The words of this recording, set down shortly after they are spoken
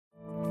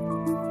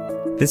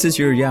This is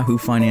your Yahoo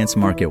Finance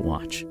Market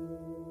Watch.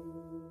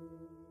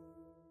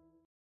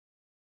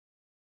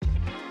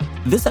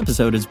 This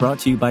episode is brought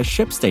to you by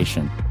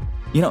ShipStation.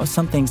 You know,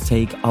 some things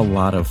take a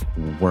lot of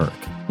work,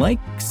 like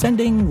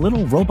sending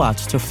little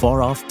robots to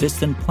far-off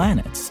distant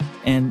planets.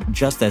 And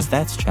just as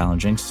that's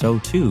challenging, so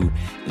too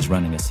is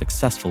running a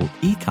successful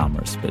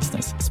e-commerce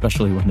business,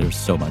 especially when there's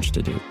so much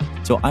to do.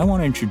 So I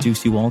want to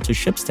introduce you all to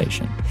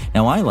ShipStation.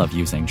 Now, I love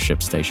using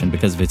ShipStation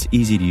because of its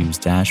easy-to-use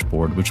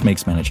dashboard, which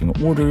makes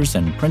managing orders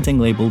and printing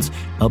labels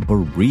a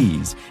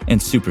breeze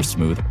and super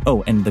smooth.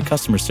 Oh, and the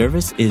customer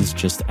service is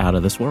just out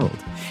of this world.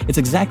 It's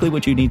exactly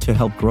what you need to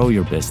help grow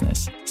your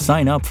business.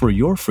 Sign up for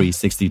your free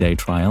 60-day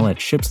trial at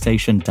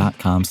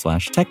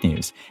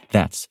shipstation.com/technews.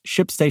 That's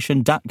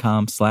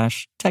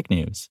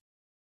shipstation.com/technews.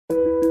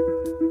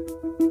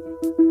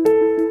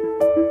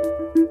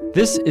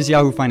 This is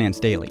Yahoo Finance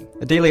Daily,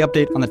 a daily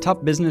update on the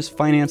top business,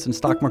 finance, and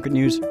stock market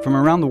news from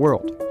around the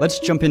world. Let's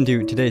jump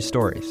into today's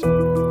stories.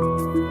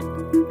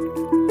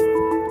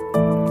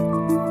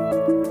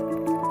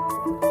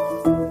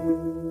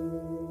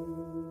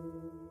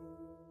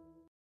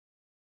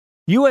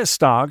 U.S.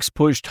 stocks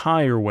pushed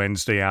higher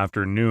Wednesday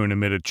afternoon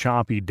amid a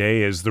choppy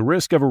day as the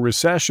risk of a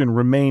recession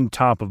remained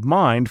top of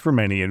mind for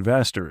many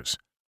investors.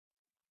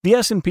 The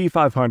S&P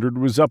 500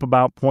 was up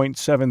about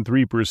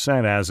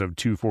 0.73% as of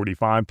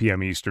 2:45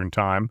 p.m. Eastern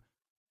Time.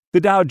 The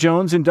Dow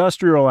Jones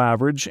Industrial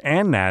Average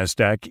and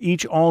Nasdaq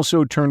each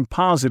also turned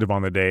positive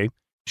on the day,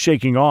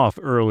 shaking off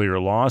earlier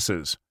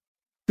losses.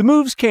 The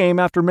moves came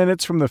after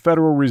minutes from the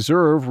Federal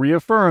Reserve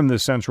reaffirmed the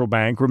central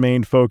bank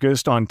remained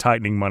focused on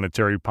tightening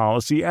monetary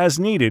policy as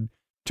needed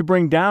to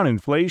bring down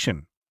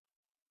inflation.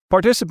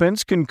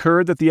 Participants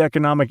concurred that the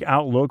economic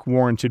outlook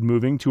warranted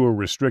moving to a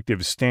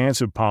restrictive stance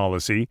of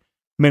policy,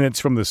 minutes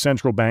from the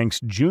central bank's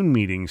June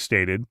meeting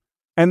stated,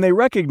 and they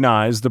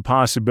recognized the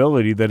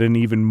possibility that an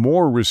even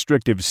more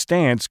restrictive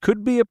stance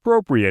could be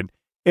appropriate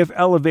if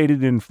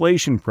elevated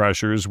inflation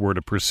pressures were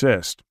to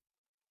persist.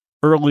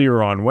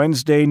 Earlier on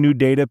Wednesday, new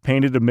data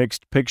painted a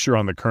mixed picture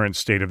on the current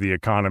state of the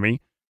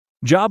economy.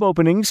 Job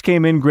openings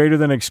came in greater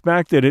than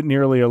expected at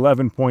nearly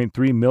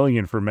 11.3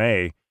 million for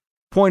May,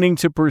 pointing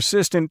to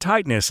persistent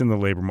tightness in the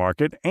labor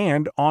market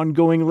and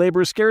ongoing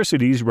labor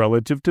scarcities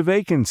relative to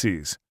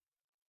vacancies.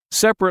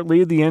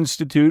 Separately, the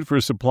Institute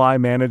for Supply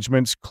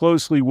Management's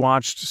closely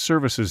watched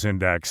services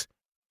index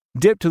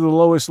dipped to the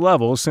lowest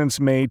level since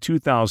May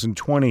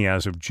 2020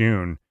 as of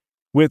June,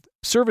 with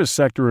service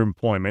sector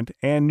employment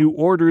and new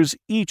orders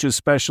each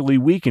especially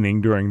weakening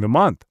during the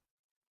month.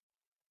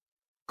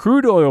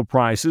 Crude oil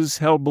prices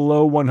held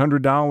below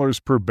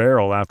 $100 per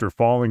barrel after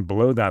falling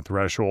below that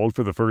threshold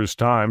for the first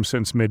time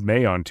since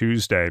mid-May on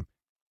Tuesday,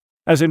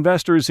 as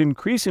investors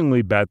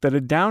increasingly bet that a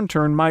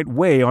downturn might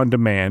weigh on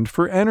demand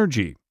for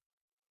energy.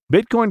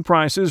 Bitcoin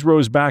prices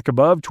rose back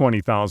above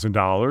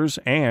 $20,000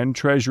 and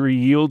Treasury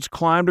yields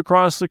climbed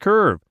across the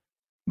curve,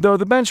 though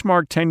the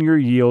benchmark 10-year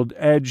yield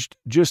edged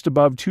just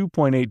above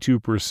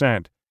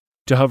 2.82%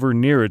 to hover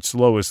near its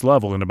lowest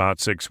level in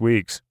about 6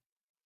 weeks.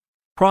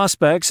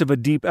 Prospects of a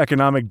deep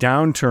economic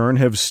downturn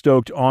have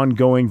stoked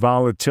ongoing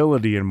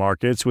volatility in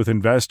markets, with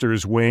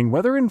investors weighing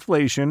whether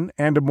inflation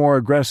and a more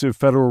aggressive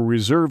Federal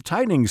Reserve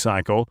tightening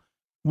cycle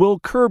will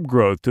curb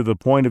growth to the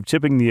point of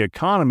tipping the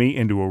economy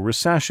into a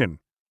recession.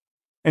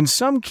 And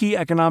some key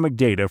economic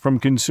data, from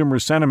consumer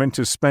sentiment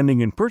to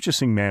spending and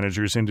purchasing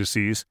managers'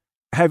 indices,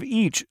 have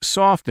each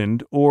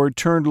softened or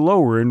turned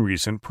lower in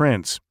recent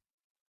prints.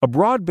 A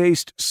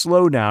broad-based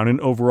slowdown in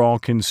overall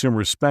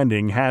consumer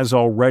spending has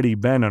already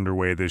been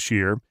underway this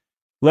year,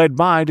 led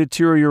by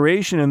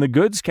deterioration in the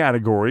goods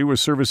category,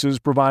 with services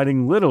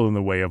providing little in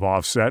the way of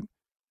offset,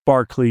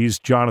 Barclays'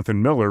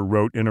 Jonathan Miller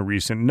wrote in a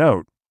recent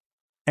note.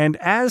 And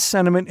as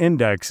sentiment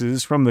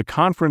indexes from the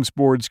Conference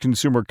Board's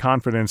Consumer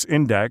Confidence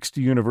Index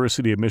to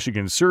University of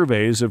Michigan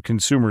surveys of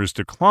consumers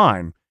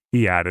decline,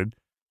 he added,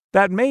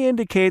 that may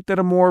indicate that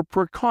a more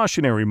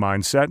precautionary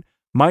mindset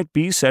might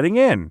be setting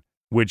in,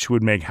 which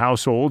would make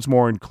households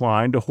more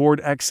inclined to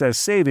hoard excess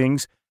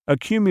savings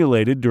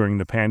accumulated during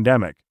the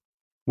pandemic.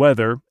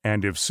 Whether,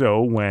 and if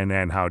so, when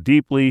and how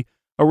deeply,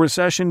 a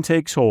recession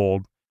takes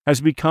hold has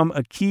become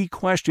a key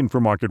question for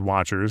market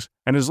watchers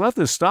and has left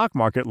the stock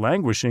market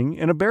languishing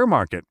in a bear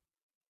market.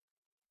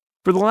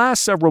 For the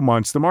last several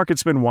months, the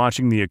market's been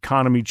watching the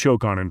economy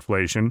choke on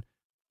inflation.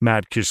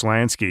 Matt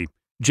Kishlansky,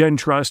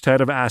 GenTrust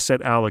head of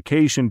asset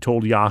allocation,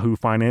 told Yahoo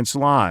Finance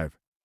Live,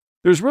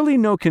 "There's really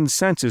no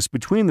consensus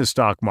between the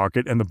stock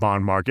market and the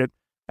bond market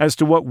as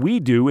to what we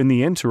do in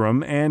the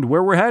interim and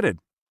where we're headed.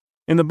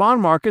 In the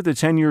bond market, the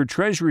 10-year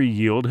Treasury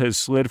yield has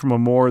slid from a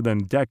more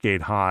than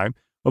decade high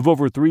of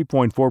over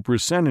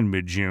 3.4% in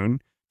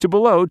mid-June to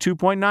below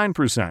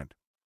 2.9%.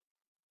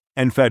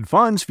 And Fed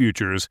funds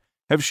futures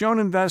have shown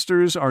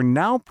investors are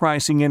now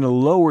pricing in a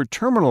lower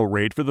terminal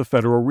rate for the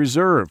Federal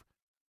Reserve,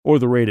 or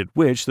the rate at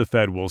which the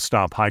Fed will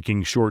stop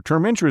hiking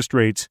short-term interest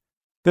rates,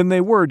 than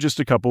they were just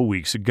a couple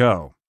weeks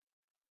ago.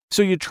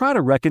 So you try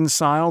to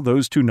reconcile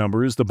those two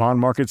numbers, the bond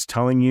market's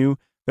telling you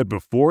that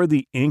before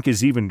the ink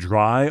is even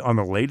dry on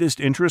the latest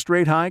interest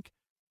rate hike,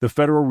 the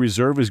Federal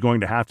Reserve is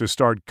going to have to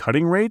start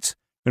cutting rates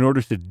in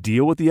order to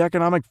deal with the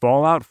economic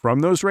fallout from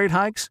those rate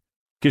hikes?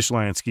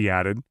 Kishlansky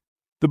added,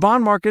 the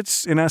bond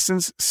market's, in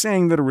essence,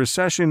 saying that a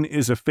recession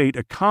is a fait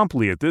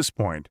accompli at this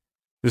point.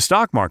 The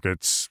stock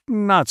market's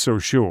not so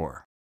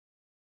sure.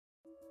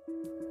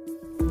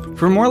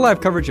 For more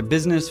live coverage of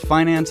business,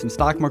 finance, and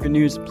stock market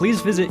news,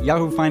 please visit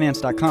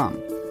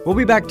yahoofinance.com. We'll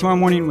be back tomorrow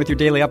morning with your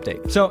daily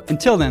update. So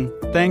until then,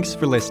 thanks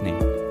for listening.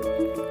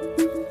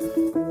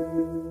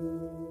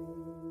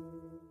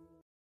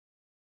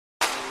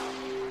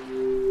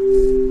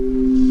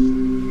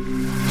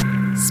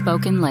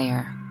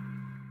 SpokenLayer.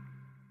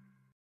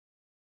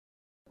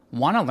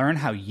 Want to learn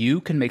how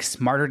you can make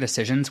smarter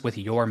decisions with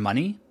your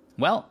money?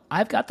 Well,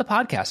 I've got the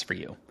podcast for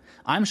you.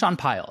 I'm Sean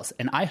Piles,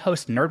 and I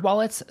host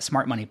NerdWallet's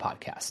Smart Money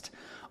Podcast.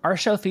 Our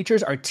show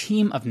features our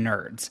team of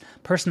nerds,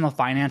 personal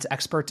finance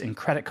experts in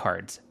credit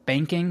cards,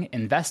 banking,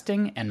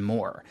 investing, and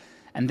more.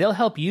 And they'll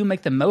help you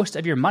make the most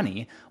of your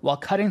money while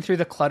cutting through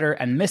the clutter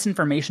and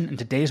misinformation in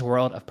today's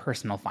world of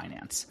personal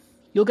finance.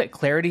 You'll get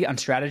clarity on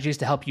strategies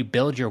to help you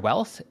build your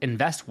wealth,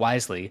 invest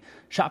wisely,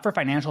 shop for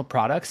financial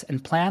products,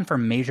 and plan for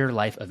major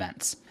life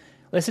events.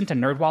 Listen to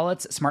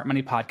NerdWallet's Smart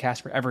Money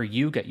Podcast wherever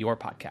you get your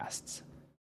podcasts.